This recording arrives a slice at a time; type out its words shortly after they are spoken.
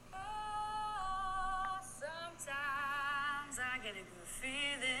get a good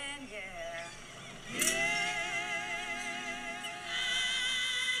feeling, yeah. Yeah.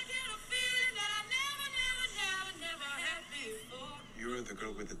 I get a feeling that I never had before. You're the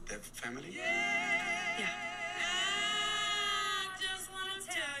girl with the deaf family? Yeah. I just want to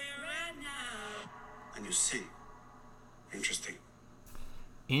tell you right now. And you sing. Interesting.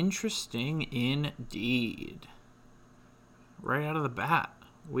 Interesting indeed. Right out of the bat,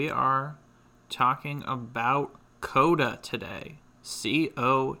 we are talking about CODA today.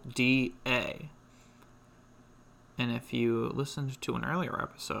 CODA. And if you listened to an earlier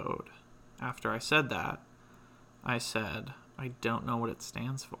episode, after I said that, I said, I don't know what it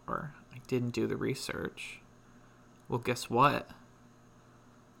stands for. I didn't do the research. Well, guess what?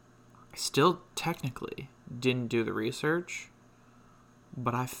 I still technically didn't do the research,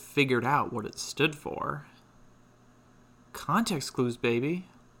 but I figured out what it stood for. Context clues, baby.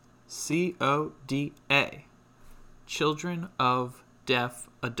 CODA. Children of Deaf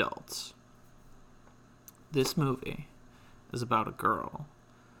Adults. This movie is about a girl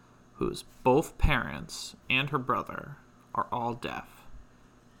whose both parents and her brother are all deaf,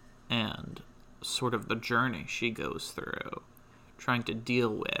 and sort of the journey she goes through trying to deal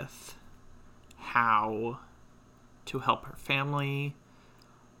with how to help her family,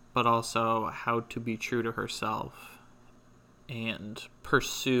 but also how to be true to herself and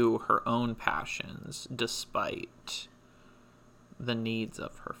pursue her own passions despite the needs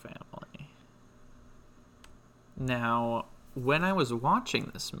of her family. Now, when I was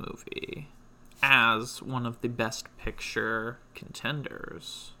watching this movie as one of the Best Picture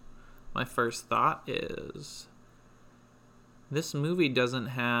contenders, my first thought is, this movie doesn't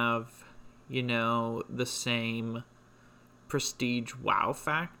have, the same prestige wow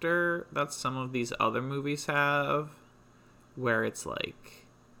factor that some of these other movies have, where it's like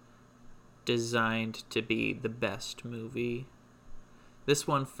designed to be the best movie. This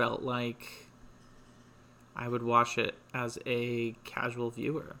one felt like I would watch it as a casual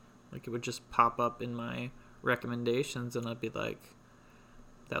viewer. Like, it would just pop up in my recommendations and I'd be like,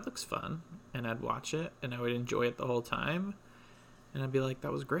 that looks fun. And I'd watch it and I would enjoy it the whole time. And I'd be like,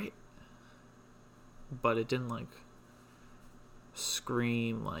 that was great. But it didn't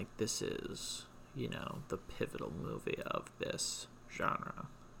scream like this is, the pivotal movie of this genre.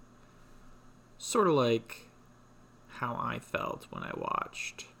 Sort of like how I felt when I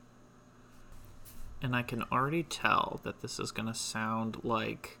watched. And I can already tell that this is going to sound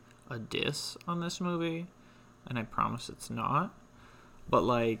like a diss on this movie, and I promise it's not. But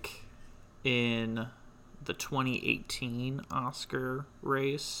in the 2018 Oscar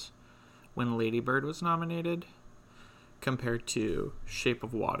race, when Lady Bird was nominated, compared to Shape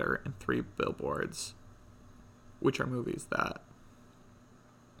of Water and Three Billboards, which are movies that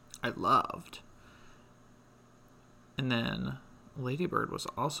I loved. And then Lady Bird was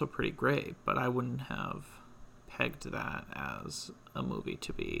also pretty great, but I wouldn't have pegged that as a movie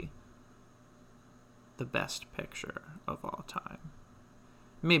to be the best picture of all time.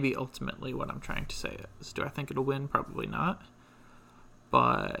 Maybe ultimately what I'm trying to say is, do I think it'll win? Probably not.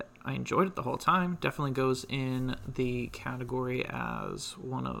 But I enjoyed it the whole time. Definitely goes in the category as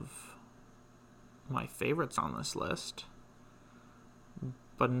one of my favorites on this list,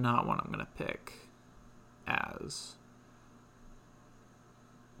 but not one I'm going to pick as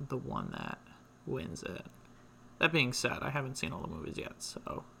the one that wins it. That being said, I haven't seen all the movies yet,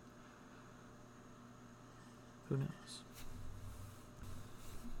 so who knows?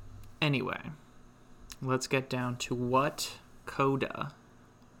 Anyway, let's get down to what CODA,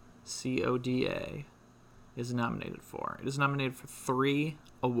 CODA, is nominated for. It is nominated for 3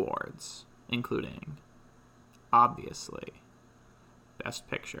 awards, including, obviously, Best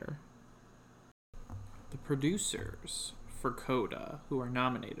Picture. The producers for CODA who are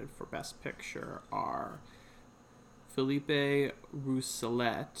nominated for Best Picture are Philippe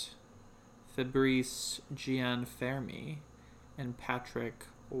Rousselet, Fabrice Gianfermi, and Patrick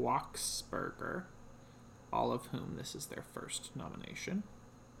Wachsberger, all of whom this is their first nomination.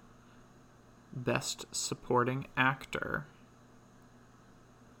 Best Supporting Actor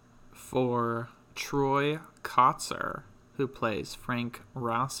for Troy Kotsur, who plays Frank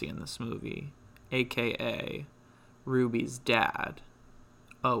Rossi in this movie, a.k.a. Ruby's dad.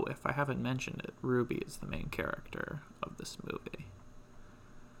 Oh, if I haven't mentioned it, Ruby is the main character of this movie.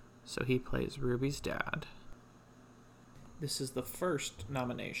 So he plays Ruby's dad. This is the first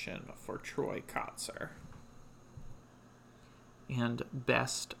nomination for Troy Kotsur. And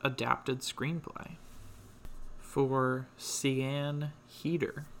Best Adapted Screenplay for Sian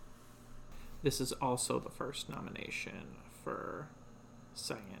Heder. This is also the first nomination for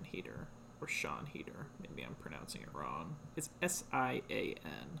Sian Heder. or Sean Heater. Maybe I'm pronouncing it wrong. It's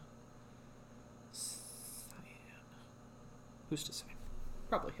Sian. Cyan. Who's to say?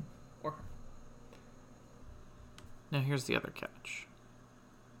 Probably him or her. Now here's the other catch.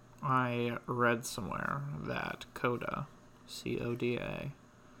 I read somewhere that CODA, CODA,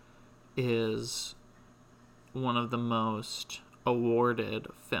 is one of the most awarded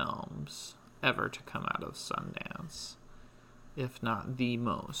films ever to come out of Sundance, if not the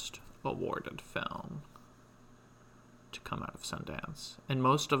most awarded film to come out of Sundance. And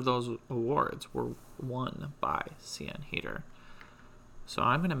most of those awards were won by Cyan Heater. So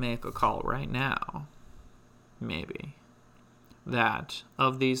I'm going to make a call right now, maybe, that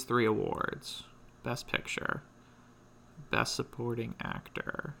of these 3 awards, Best Picture, Best Supporting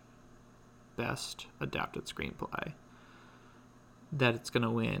Actor, Best Adapted Screenplay, that it's going to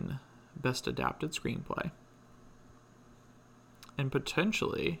win Best Adapted Screenplay and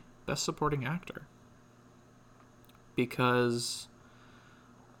potentially Best Supporting Actor, because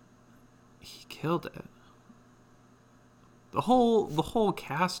he killed it. The whole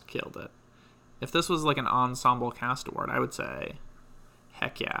cast killed it. If this was like an ensemble cast award, I would say,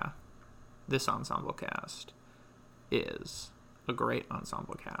 heck yeah, this ensemble cast is a great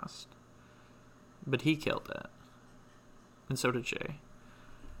ensemble cast. But he killed it. And so did she.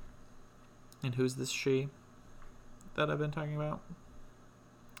 And who's this she that I've been talking about?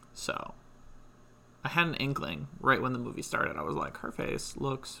 So, I had an inkling right when the movie started. I was like, her face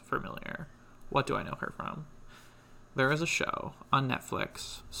looks familiar. What do I know her from? There is a show on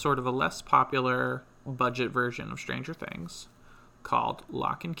Netflix, sort of a less popular budget version of Stranger Things, called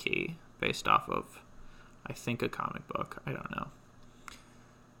Lock and Key, based off of, I think, a comic book. I don't know.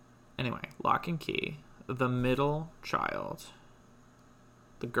 Anyway, Lock and Key, the middle child,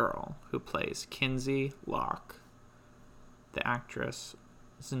 the girl who plays Kinsey Locke, the actress's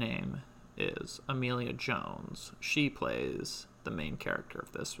name is Amelia Jones. She plays the main character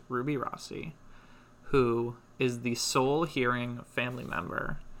of this, Ruby Rossi, who is the sole hearing family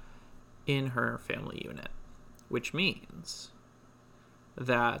member in her family unit, which means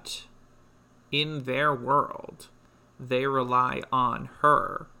that in their world, they rely on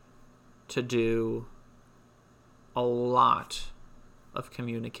her to do a lot of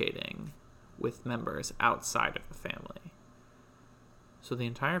communicating with members outside of the family. So the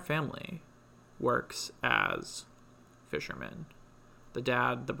entire family works as fishermen. The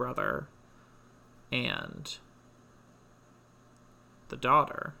dad, the brother, and the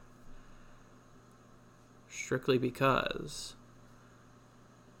daughter, strictly because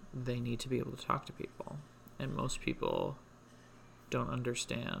they need to be able to talk to people. And most people don't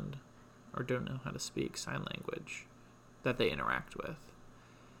understand or don't know how to speak sign language that they interact with.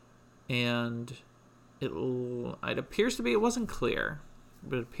 And it appears to be, it wasn't clear,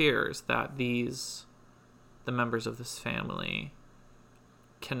 but it appears that the members of this family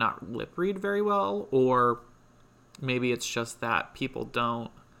cannot lip read very well, or maybe it's just that people don't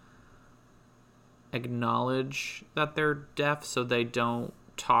acknowledge that they're deaf, so they don't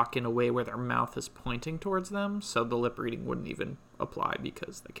talk in a way where their mouth is pointing towards them, so the lip reading wouldn't even apply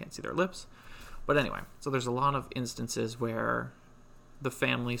because they can't see their lips. But anyway, so there's a lot of instances where the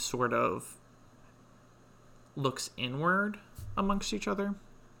family sort of looks inward amongst each other,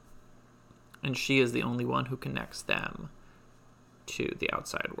 and she is the only one who connects them to the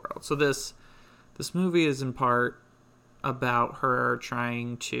outside world. So this movie is in part about her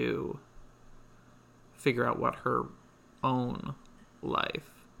trying to figure out what her own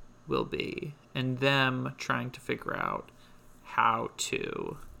life will be, and them trying to figure out how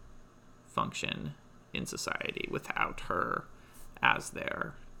to function in society without her as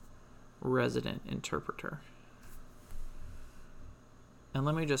their resident interpreter. And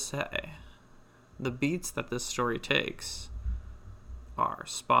let me just say, the beats that this story takes are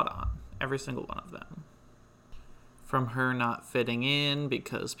spot on, every single one of them. From her not fitting in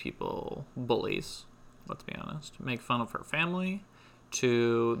because people, bullies, let's be honest, make fun of her family,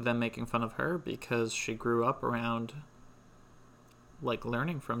 to them making fun of her because she grew up around, like,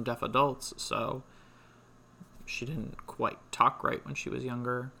 learning from deaf adults, so she didn't quite talk right when she was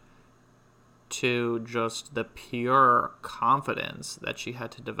younger, to just the pure confidence that she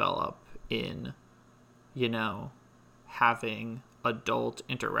had to develop in, having adult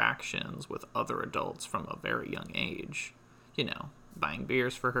interactions with other adults from a very young age. Buying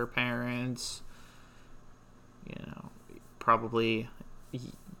beers for her parents, probably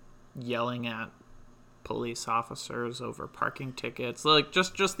yelling at police officers over parking tickets. Like,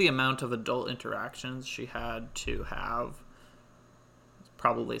 just the amount of adult interactions she had to have,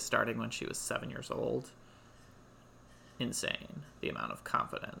 probably starting when she was 7 years old. Insane, the amount of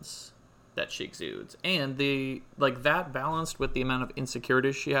confidence that she exudes, and the like that balanced with the amount of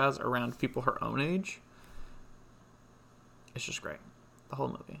insecurities she has around people her own age. It's just great. The whole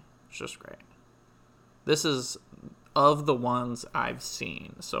movie. It's just great. This is, of the ones I've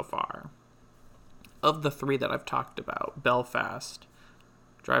seen so far, of the 3 that I've talked about, Belfast,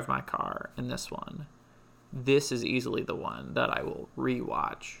 Drive My Car, and this one, this is easily the one that I will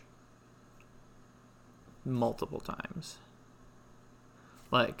rewatch multiple times.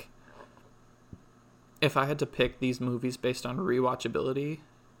 Like, if I had to pick these movies based on rewatchability,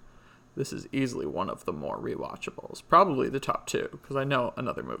 this is easily one of the more rewatchables. Probably the top 2, because I know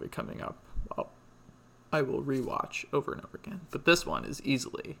another movie coming up I will rewatch over and over again. But this one is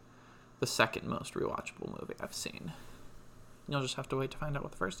easily the second most rewatchable movie I've seen. You'll just have to wait to find out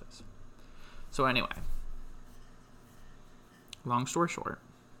what the first is. So anyway, long story short,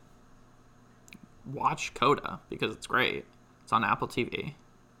 watch CODA because it's great. It's on Apple TV.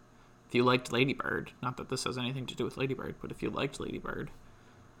 If you liked Lady Bird, not that this has anything to do with Lady Bird, but if you liked Lady Bird,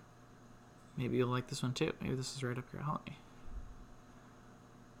 maybe you'll like this one too. Maybe this is right up your alley.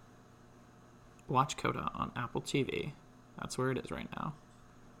 Watch CODA on Apple TV. That's where it is right now.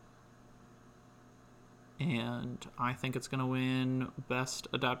 And I think it's going to win Best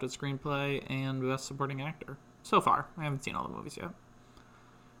Adapted Screenplay and Best Supporting Actor. So far. I haven't seen all the movies yet.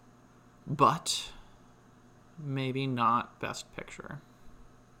 But maybe not Best Picture.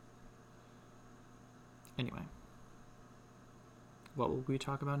 Anyway. What will we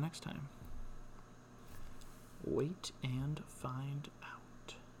talk about next time? Wait and find out.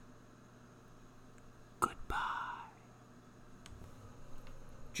 Goodbye.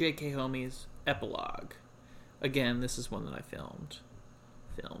 J.K. Homies Epilogue. Again, this is one that I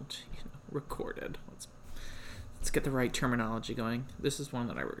recorded. Let's get the right terminology going. This is one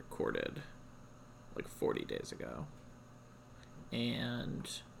that I recorded like 40 days ago. And,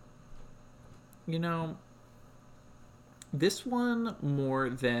 this one, more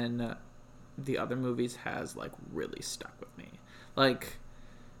than the other movies, has, like, really stuck with me. Like,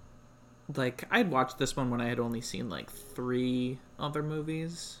 I'd watched this one when I had only seen, like, 3 other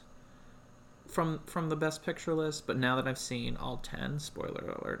movies from the Best Picture list, but now that I've seen all 10,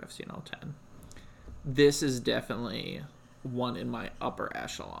 spoiler alert, I've seen all 10, this is definitely one in my upper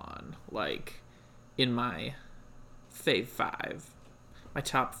echelon, like, in my fave 5, my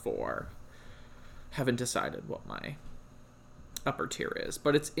top 4. Haven't decided what my upper tier is,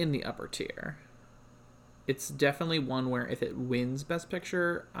 but it's in the upper tier. It's definitely one where if it wins Best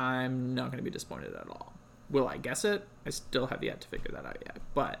Picture, I'm not going to be disappointed at all. Will I guess it? I still have yet to figure that out yet.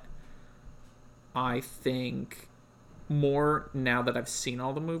 But I think more now that I've seen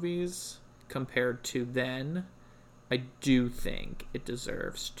all the movies compared to then, I do think it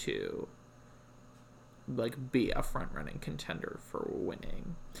deserves to be a front-running contender for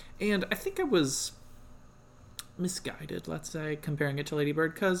winning. And I think I was misguided, let's say, comparing it to Lady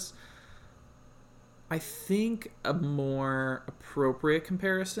Bird, because I think a more appropriate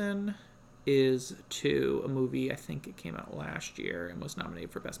comparison is to a movie, I think it came out last year and was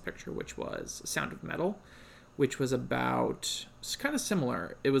nominated for Best Picture, which was Sound of Metal, which was about, it's kind of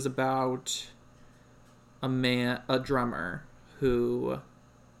similar. It was about a drummer who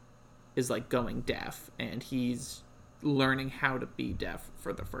is going deaf, and he's learning how to be deaf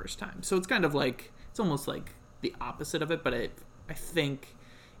for the first time. So it's kind of it's almost like the opposite of it, but I think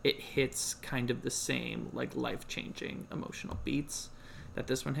it hits kind of the same life-changing emotional beats that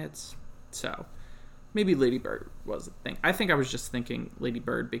this one hits. So maybe Lady Bird was the thing. I think I was just thinking Lady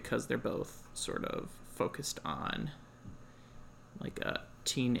Bird because they're both sort of focused on a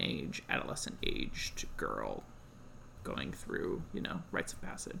teenage, adolescent-aged girl going through, rites of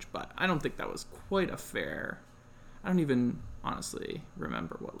passage. But I don't think that was quite a fair... I don't even honestly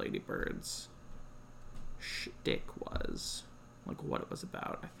remember what Lady Bird's shtick was. What it was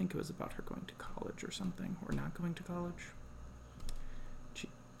about. I think it was about her going to college or something, or not going to college. She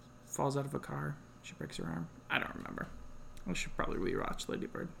falls out of a car. She breaks her arm. I don't remember. I should probably rewatch Lady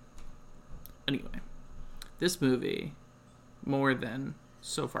Bird. Anyway, this movie, more than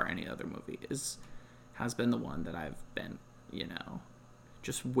so far any other movie, has been the one that I've been,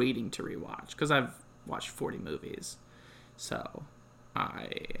 just waiting to rewatch, because I've watched 40 movies, so I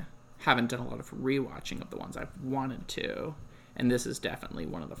haven't done a lot of rewatching of the ones I've wanted to. And this is definitely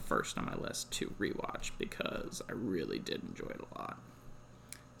one of the first on my list to rewatch because I really did enjoy it a lot.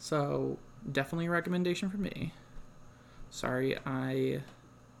 So, definitely a recommendation for me. Sorry I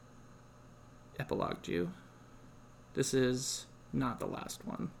epilogued you. This is not the last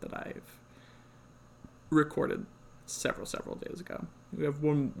one that I've recorded several days ago. We have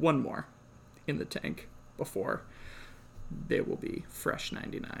one more in the tank before they will be fresh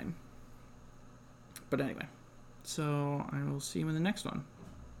 99. But anyway, so I will see you in the next one.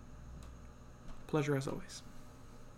 Pleasure as always.